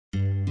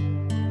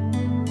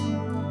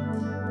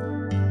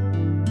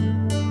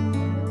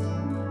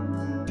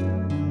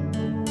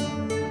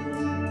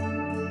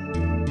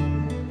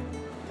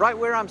Right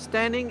where I'm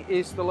standing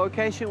is the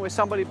location where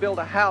somebody built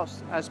a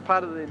house as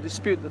part of the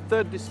dispute, the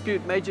third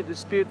dispute, major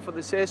dispute for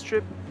this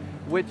airstrip,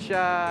 which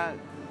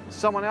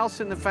someone else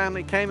in the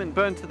family came and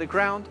burned to the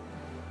ground,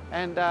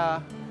 and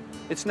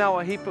it's now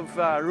a heap of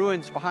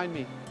ruins behind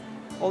me.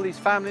 All these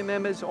family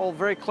members, all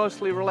very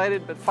closely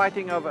related, but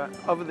fighting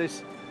over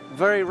this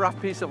very rough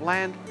piece of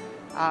land.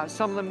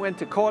 Some of them went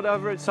to court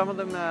over it, some of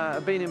them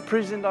have been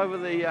imprisoned over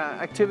the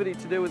activity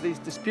to do with these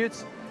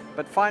disputes,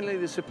 but finally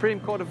the Supreme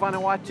Court of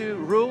Vanuatu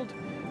ruled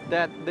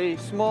that the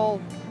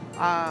small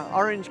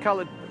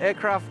orange-coloured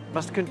aircraft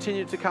must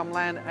continue to come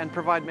land and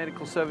provide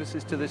medical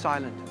services to this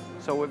island.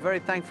 So we're very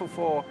thankful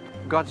for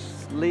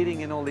God's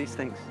leading in all these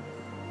things.